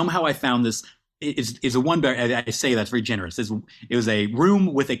 And somehow I found this. Is a 1-bedroom. I say that's very generous. It was a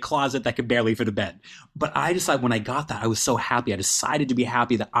room with a closet that could barely fit a bed. But I decided when I got that, I was so happy. I decided to be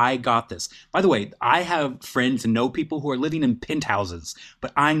happy that I got this. By the way, I have friends and know people who are living in penthouses,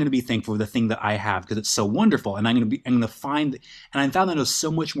 but I'm going to be thankful for the thing that I have because it's so wonderful. And I'm going to find, and I found that I was so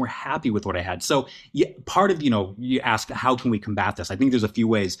much more happy with what I had. So part of, you ask, how can we combat this? I think there's a few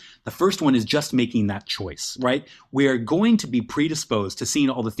ways. The first one is just making that choice, right? We are going to be predisposed to seeing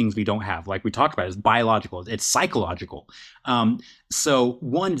all the things we don't have. Like we talked about, it's biological, it's psychological. So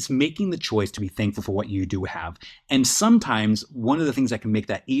one is making the choice to be thankful for what you do have. And sometimes one of the things that can make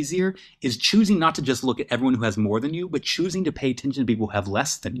that easier is choosing not to just look at everyone who has more than you, but choosing to pay attention to people who have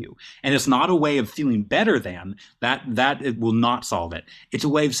less than you. And it's not a way of feeling better than that it will not solve it. It's a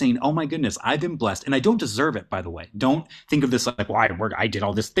way of saying, oh my goodness, I've been blessed and I don't deserve it, by the way. Don't think of this like, well, I did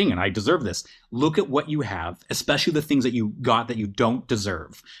all this thing and I deserve this. Look at what you have, especially the things that you got that you don't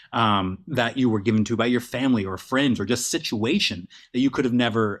deserve, that you were given to by your family or friends or just situation that you could have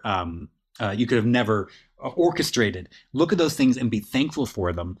never orchestrated. Look at those things and be thankful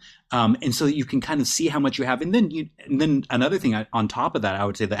for them, and so you can kind of see how much you have. And then another thing on top of that, I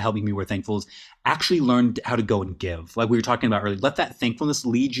would say that helped me be more thankful is actually learn how to go and give. Like we were talking about earlier, let that thankfulness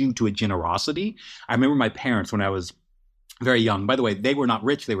lead you to a generosity. I remember my parents when I was very young. By the way, they were not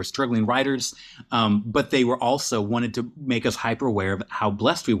rich. They were struggling writers, but they were also wanted to make us hyper aware of how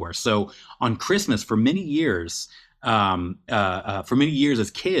blessed we were. So on Christmas for many years, for many years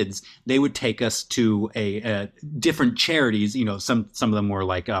as kids, they would take us to a different charities. You know, some of them were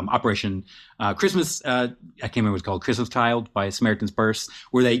like Operation Christmas. I can't remember what it's called, Christmas Child by Samaritan's Purse,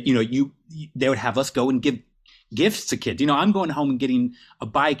 where they, you know, they would have us go and give gifts to kids. You know, I'm going home and getting a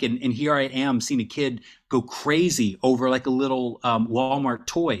bike, and here I am seeing a kid go crazy over like a little Walmart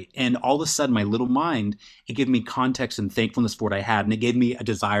toy. And all of a sudden, my little mind, it gave me context and thankfulness for what I had. And it gave me a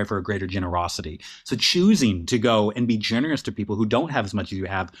desire for a greater generosity. So choosing to go and be generous to people who don't have as much as you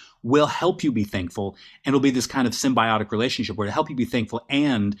have will help you be thankful. And it'll be this kind of symbiotic relationship where it'll help you be thankful,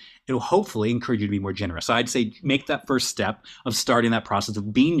 and it'll hopefully encourage you to be more generous. So I'd say make that first step of starting that process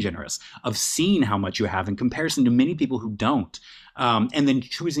of being generous, of seeing how much you have in comparison to many people who don't. And then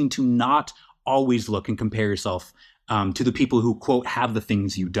choosing to not always look and compare yourself to the people who, quote, have the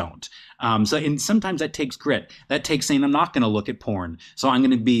things you don't. And sometimes that takes grit. That takes saying, I'm not going to look at porn. So I'm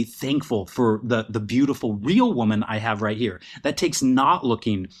going to be thankful for the beautiful real woman I have right here. That takes not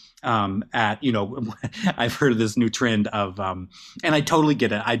looking at, you know, I've heard of this new trend of, and I totally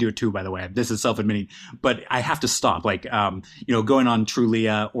get it. I do it too, by the way. This is self-admitting, but I have to stop. Like, you know, going on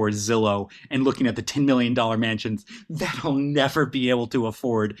Trulia or Zillow and looking at the $10 million mansions that I'll never be able to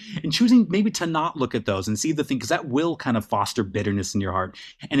afford, and choosing maybe to not look at those and see the thing, because that will kind of foster bitterness in your heart.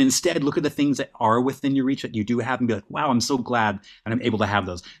 And instead look at the things that are within your reach that you do have and be like, wow, I'm so glad that I'm able to have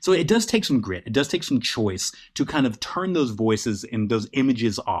those. So it does take some grit. It does take some choice to kind of turn those voices and those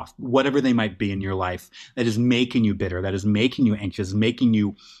images off, whatever they might be in your life, that is making you bitter, that is making you anxious, making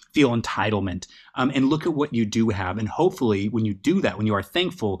you feel entitlement, and look at what you do have. And hopefully when you do that, when you are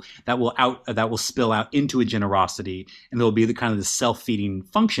thankful, that will spill out into a generosity, and there'll be the kind of the self-feeding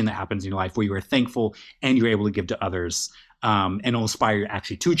function that happens in your life where you are thankful and you're able to give to others, and it'll inspire you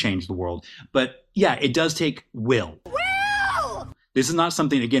actually to change the world. But yeah, it does take will. This is not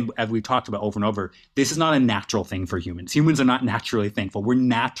something, again, as we've talked about over and over, this is not a natural thing for humans. Humans are not naturally thankful. We're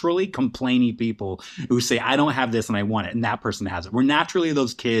naturally complaining people who say, I don't have this and I want it, and that person has it. We're naturally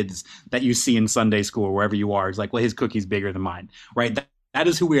those kids that you see in Sunday school or wherever you are. It's like, well, his cookie's bigger than mine, right? That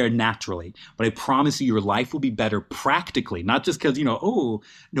is who we are naturally. But I promise you, your life will be better practically, not just because, you know, oh,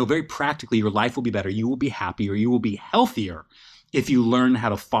 no, very practically, your life will be better. You will be happier. You will be healthier if you learn how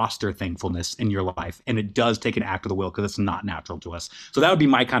to foster thankfulness in your life. And it does take an act of the will, because it's not natural to us. So that would be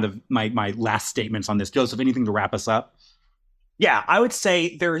my kind of my last statements on this. Joseph, anything to wrap us up? Yeah, I would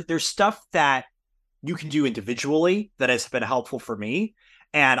say there's stuff that you can do individually that has been helpful for me.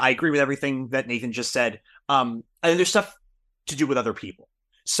 And I agree with everything that Nathan just said. And there's stuff to do with other people.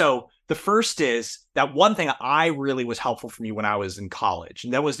 So the first is that one thing I really was helpful for me when I was in college.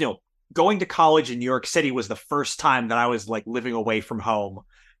 And that was, you know, going to college in New York City was the first time that I was like living away from home.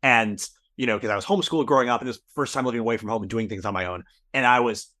 And, you know, because I was homeschooled growing up, and it was the first time living away from home and doing things on my own. And I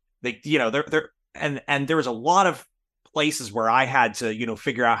was like, you know, there was a lot of places where I had to, you know,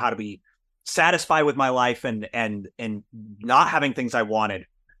 figure out how to be satisfied with my life and not having things I wanted.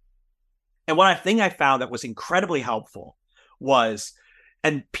 And one thing I found that was incredibly helpful was,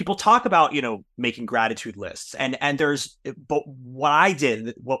 and people talk about, you know, making gratitude lists, and but what I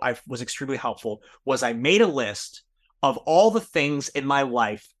did, what I was extremely helpful, was I made a list of all the things in my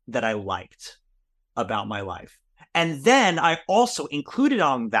life that I liked about my life. And then I also included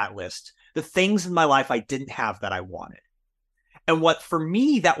on that list the things in my life I didn't have that I wanted. And what for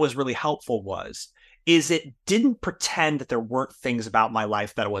me that was really helpful is it didn't pretend that there weren't things about my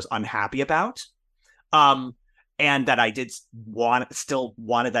life that I was unhappy about. And that I still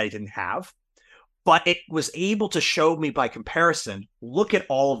wanted that I didn't have. But it was able to show me by comparison, look at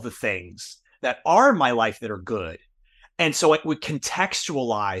all of the things that are in my life that are good. And so it would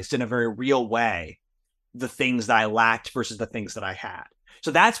contextualize in a very real way the things that I lacked versus the things that I had.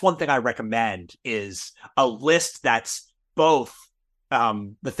 So that's one thing I recommend, is a list that's both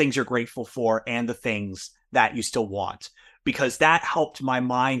the things you're grateful for and the things that you still want. Because that helped my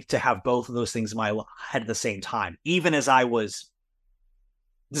mind to have both of those things in my head at the same time, even as I was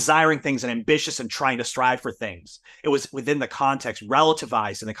desiring things and ambitious and trying to strive for things. It was within the context,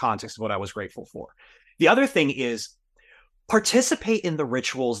 relativized in the context of what I was grateful for. The other thing is participate in the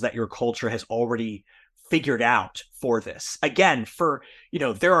rituals that your culture has already figured out for this. Again, for, you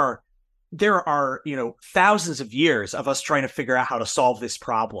know, there are, you know, thousands of years of us trying to figure out how to solve this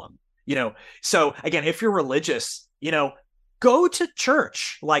problem, you know. So again, if you're religious, you know, go to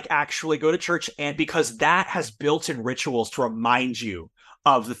church, like actually go to church, and because that has built-in rituals to remind you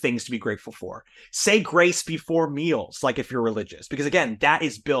of the things to be grateful for. Say grace before meals, like if you're religious, because again, that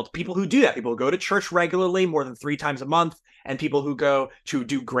is built. People who do that, people who go to church regularly more than 3 times a month, and people who go to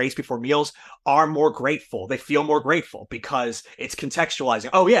do grace before meals are more grateful. They feel more grateful because it's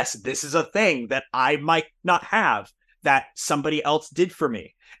contextualizing. Oh, yes, this is a thing that I might not have that somebody else did for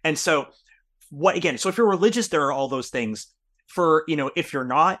me. And so, so if you're religious, there are all those things. For, if you're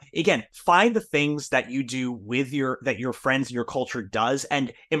not, again, find the things that you do with that your friends and your culture does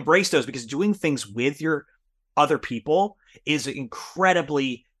and embrace those, because doing things with your other people is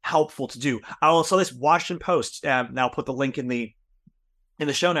incredibly helpful to do. I also this Washington Post, and I'll put the link in the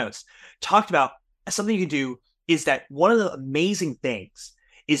show notes, talked about something you can do is that one of the amazing things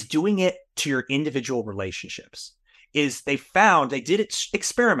is doing it to your individual relationships. Is they did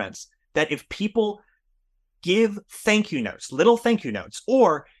experiments that if people give thank you notes, little thank you notes,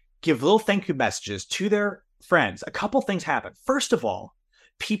 or give little thank you messages to their friends, a couple things happen. First of all,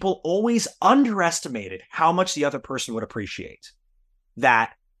 people always underestimated how much the other person would appreciate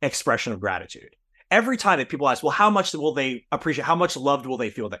that expression of gratitude. Every time that people ask, well, how much will they appreciate? How much loved will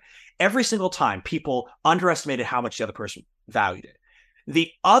they feel? That every single time people underestimated how much the other person valued it.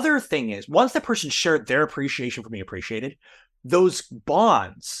 The other thing is, once the person shared their appreciation for being appreciated, those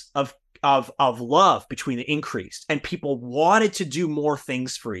bonds of love between the increased, and people wanted to do more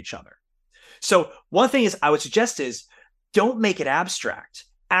things for each other. So one thing is I would suggest is don't make it abstract.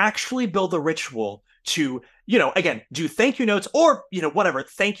 Actually build a ritual to, again, do thank you notes or, whatever,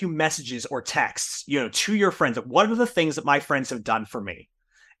 thank you messages or texts, to your friends. What are the things that my friends have done for me?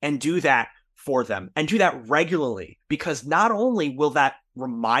 And do that for them, and do that regularly, because not only will that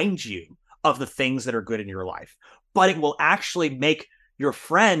remind you of the things that are good in your life, but it will actually make your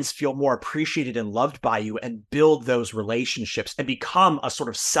friends feel more appreciated and loved by you, and build those relationships and become a sort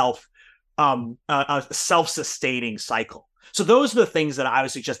of a self-sustaining cycle. So those are the things that I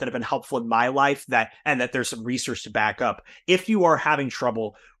would suggest that have been helpful in my life, and that there's some research to back up if you are having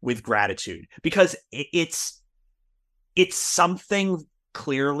trouble with gratitude, because it's something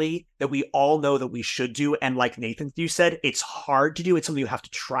clearly that we all know that we should do. And like Nathan, you said, it's hard to do. It's something you have to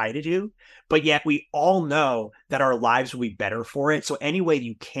try to do, but yet we all know that our lives will be better for it. So any way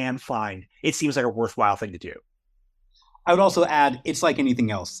you can find, it seems like a worthwhile thing to do. I would also add, it's like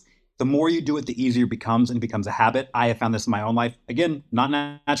anything else. The more you do it, the easier it becomes, and it becomes a habit. I have found this in my own life. Again, not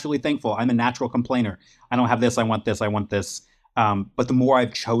naturally thankful. I'm a natural complainer. I don't have this. I want this. I want this. But the more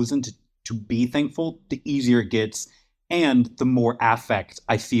I've chosen to be thankful, the easier it gets. And the more affect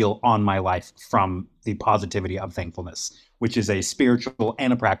I feel on my life from the positivity of thankfulness, which is a spiritual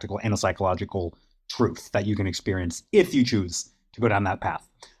and a practical and a psychological truth that you can experience if you choose to go down that path.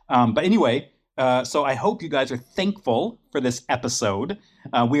 But anyway, so I hope you guys are thankful for this episode.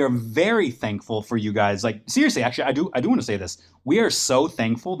 We are very thankful for you guys. Like, seriously, actually, I do want to say this. We are so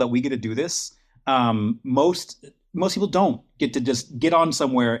thankful that we get to do this. Most people don't get to just get on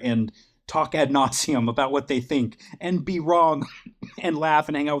somewhere and talk ad nauseum about what they think and be wrong and laugh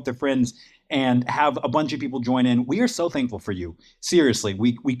and hang out with their friends and have a bunch of people join in. We are so thankful for you. Seriously,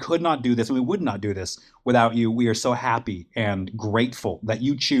 we could not do this, and we would not do this without you. We are so happy and grateful that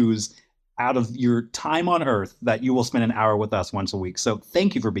you choose out of your time on earth that you will spend an hour with us once a week. So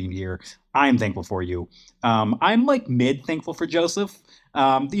thank you for being here. I'm thankful for you. I'm like mid thankful for Joseph.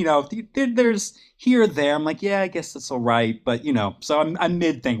 There's here or there. I'm like, yeah, I guess that's all right. But, so I'm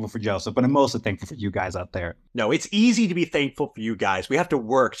mid thankful for Joseph, but I'm mostly thankful for you guys out there. No, it's easy to be thankful for you guys. We have to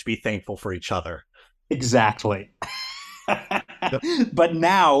work to be thankful for each other. Exactly. But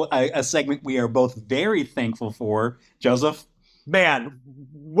now a segment we are both very thankful for. Joseph? Man,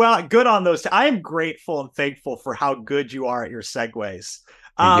 well, good on those. I am grateful and thankful for how good you are at your segues.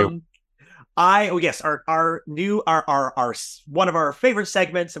 Thank you. Our one of our favorite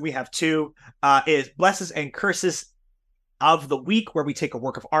segments, and we have two, is Blesses and Curses of the Week, where we take a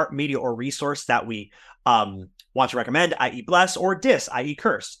work of art, media, or resource that we want to recommend, i.e. bless, or diss, i.e.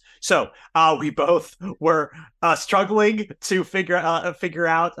 curse. So we both were struggling to figure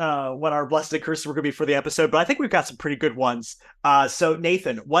out what our blessed and curses were going to be for the episode, but I think we've got some pretty good ones. So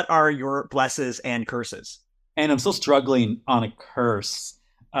Nathan, what are your blesses and curses? And I'm still struggling on a curse.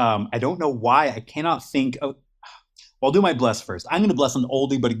 I don't know why. I cannot think of. Well, I'll do my bless first. I'm going to bless an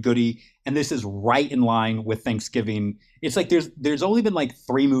oldie but a goodie, and this is right in line with Thanksgiving. It's like there's only been like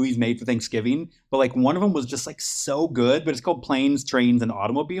 3 movies made for Thanksgiving, but like one of them was just like so good. But it's called Planes, Trains, and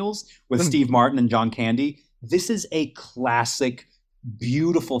Automobiles with Steve Martin and John Candy. This is a classic,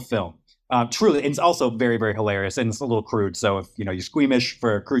 beautiful film. Truly, it's also very, very hilarious, and it's a little crude. So if you're squeamish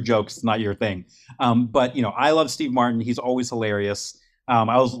for crude jokes, it's not your thing. But I love Steve Martin. He's always hilarious.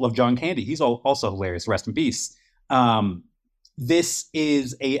 I also love John Candy. He's also hilarious. Rest in peace. this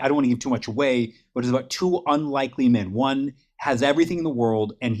is I don't want to give too much away, but it's about two unlikely men. One has everything in the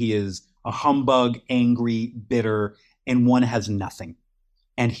world and he is a humbug, angry, bitter, and one has nothing.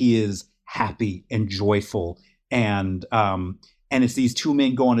 And he is happy and joyful. And it's these two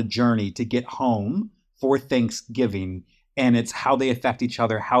men go on a journey to get home for Thanksgiving. And it's how they affect each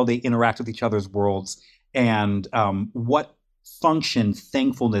other, how they interact with each other's worlds, and what function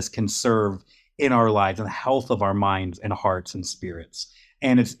thankfulness can serve in our lives and the health of our minds and hearts and spirits.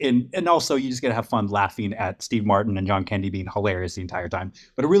 And also you just gotta have fun laughing at Steve Martin and John Candy being hilarious the entire time.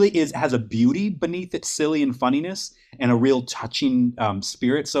 But it really has a beauty beneath its silly and funniness and a real touching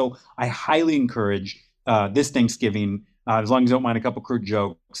spirit. So I highly encourage this Thanksgiving, as long as you don't mind a couple crude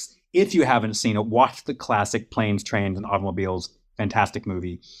jokes, if you haven't seen it, watch the classic Planes, Trains, and Automobiles. Fantastic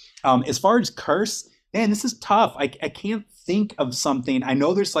movie. As far as curse, man, this is tough. I can't think of something. I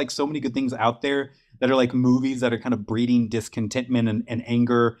know there's like so many good things out there that are like movies that are kind of breeding discontentment and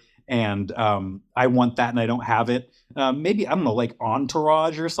anger. And I want that and I don't have it. Maybe, I don't know, like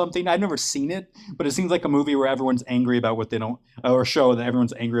Entourage or something. I've never seen it, but it seems like a movie where everyone's angry about what they don't, or a show that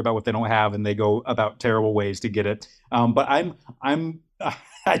everyone's angry about what they don't have and they go about terrible ways to get it. But I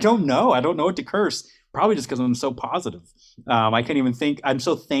don't know. I don't know what to curse. Probably just because I'm so positive. I can't even think. I'm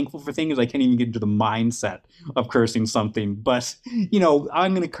so thankful for things. I can't even get into the mindset of cursing something. But,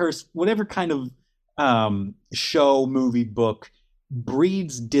 I'm going to curse whatever kind of show, movie, book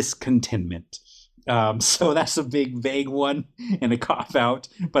breeds discontentment. So that's a big, vague one and a cop out.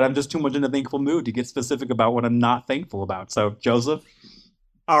 But I'm just too much in a thankful mood to get specific about what I'm not thankful about. So, Joseph?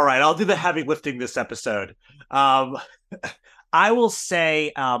 All right, I'll do the heavy lifting this episode. I will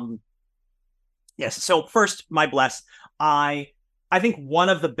say, yes. So first, my bless. I think one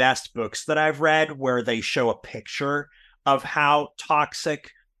of the best books that I've read where they show a picture of how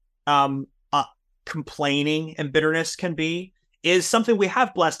toxic complaining and bitterness can be is something we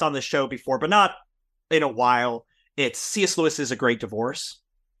have blessed on the show before, but not in a while. It's C.S. Lewis's A Great Divorce.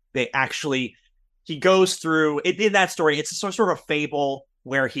 He goes through it in that story. It's sort of a fable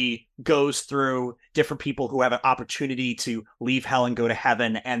where he goes through different people who have an opportunity to leave hell and go to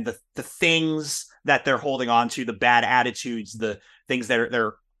heaven, and the things that they're holding on to, the bad attitudes, the things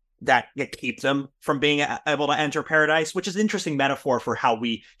that keep them from being able to enter paradise, which is an interesting metaphor for how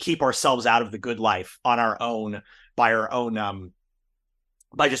we keep ourselves out of the good life on our own, by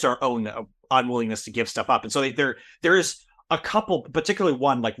just our own unwillingness to give stuff up. And so there is a couple, particularly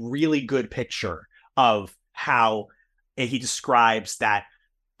one like really good picture of how he describes that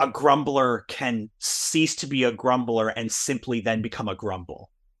a grumbler can cease to be a grumbler and simply then become a grumble.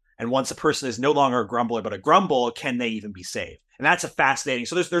 And once a person is no longer a grumbler, but a grumble, can they even be saved? And that's a fascinating.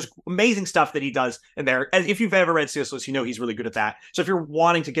 So there's amazing stuff that he does in there. And if you've ever read C.S. Lewis, he's really good at that. So if you're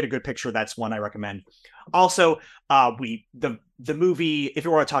wanting to get a good picture, that's one I recommend. Also, the movie, if you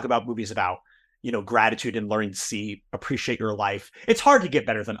want to talk about movies about, gratitude and learning to appreciate your life, it's hard to get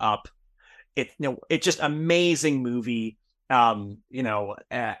better than Up. It's just amazing movie.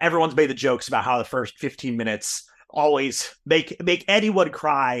 Everyone's made the jokes about how the first 15 minutes always make anyone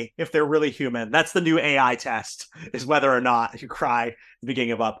cry if they're really human. That's the new AI test, is whether or not you cry at the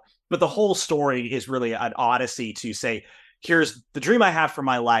beginning of Up. But the whole story is really an odyssey to say, here's the dream I have for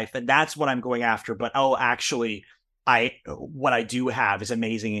my life, and that's what I'm going after. But actually, what I do have is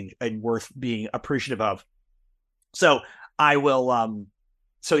amazing and worth being appreciative of. So I will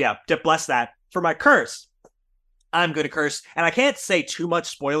bless that. For my curse, I'm going to curse, and I can't say too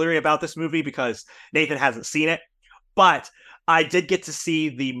much spoilery about this movie because Nathan hasn't seen it, but I did get to see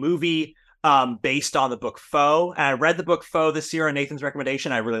the movie based on the book Foe. And I read the book Foe this year on Nathan's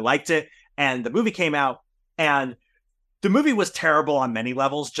recommendation. I really liked it, and the movie came out, and the movie was terrible on many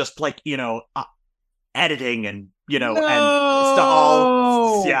levels, just like, editing and, and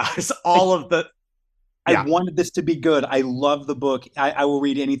it's all of the... I wanted this to be good. I love the book. I will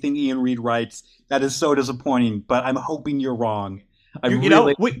read anything Ian Reid writes. That is so disappointing, but I'm hoping you're wrong.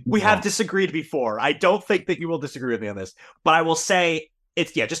 We have disagreed before. I don't think that you will disagree with me on this, but I will say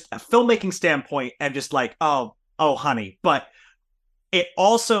it's just a filmmaking standpoint and just like, oh, honey. But it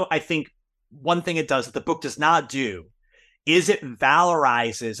also, I think one thing it does that the book does not do is it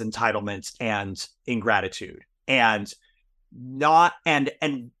valorizes entitlement and ingratitude and valorizes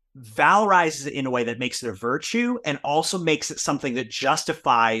it in a way that makes it a virtue and also makes it something that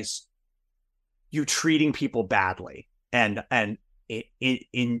justifies you treating people badly and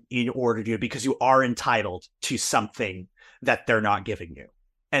in order to, because you are entitled to something that they're not giving you.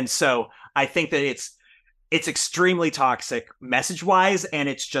 And so I think that it's extremely toxic message wise, and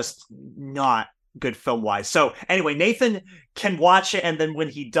it's just not good film wise. So anyway, Nathan can watch it, and then when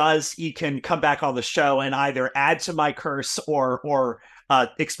he does, he can come back on the show and either add to my curse or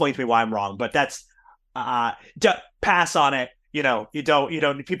explain to me why I'm wrong. But that's pass on it. You know, you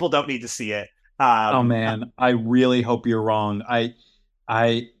don't. People don't need to see it. Oh man, I really hope you're wrong.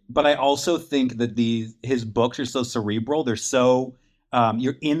 But I also think that his books are so cerebral. They're so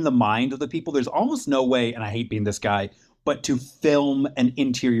you're in the mind of the people. There's almost no way, and I hate being this guy, but to film an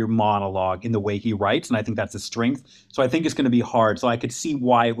interior monologue in the way he writes, and I think that's his strength. So I think it's going to be hard. So I could see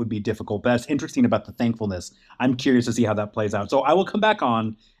why it would be difficult. But that's interesting about the thankfulness. I'm curious to see how that plays out. So I will come back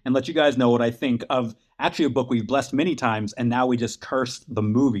on and let you guys know what I think of actually a book we've blessed many times, and now we just cursed the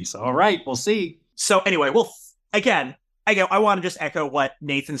movie. So all right, we'll see. So anyway, well, again, I want to just echo what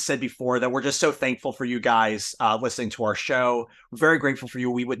Nathan said before, that we're just so thankful for you guys listening to our show. We're very grateful for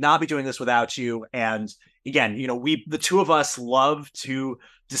you. We would not be doing this without you. And again, you know, the two of us love to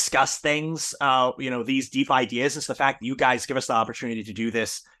discuss things, these deep ideas. It's the fact that you guys give us the opportunity to do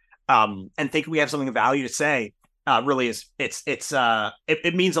this and think we have something of value to say. Really is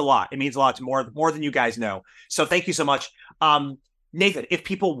it means a lot. It means a lot to more than you guys know. So thank you so much. Nathan, if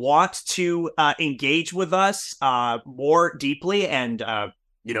people want to engage with us more deeply and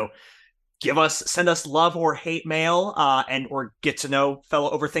send us love or hate mail or get to know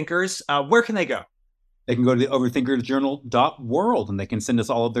fellow overthinkers, where can they go? They can go to the overthinkersjournal.world and they can send us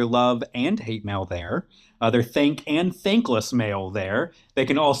all of their love and hate mail there, their thank and thankless mail there. They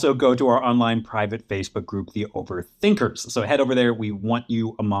can also go to our online private Facebook group, The Overthinkers. So head over there. We want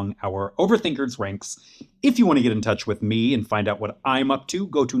you among our Overthinkers ranks. If you want to get in touch with me and find out what I'm up to,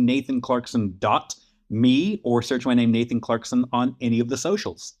 go to nathanclarkson.me or search my name, Nathan Clarkson, on any of the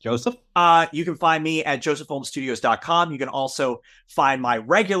socials. Joseph? You can find me at josephholmesstudios.com. You can also find my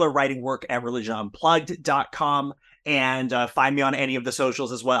regular writing work at religionunplugged.com and find me on any of the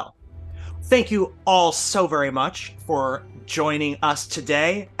socials as well. Thank you all so very much for joining us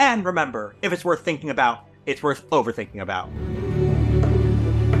today. And remember, if it's worth thinking about, it's worth overthinking about.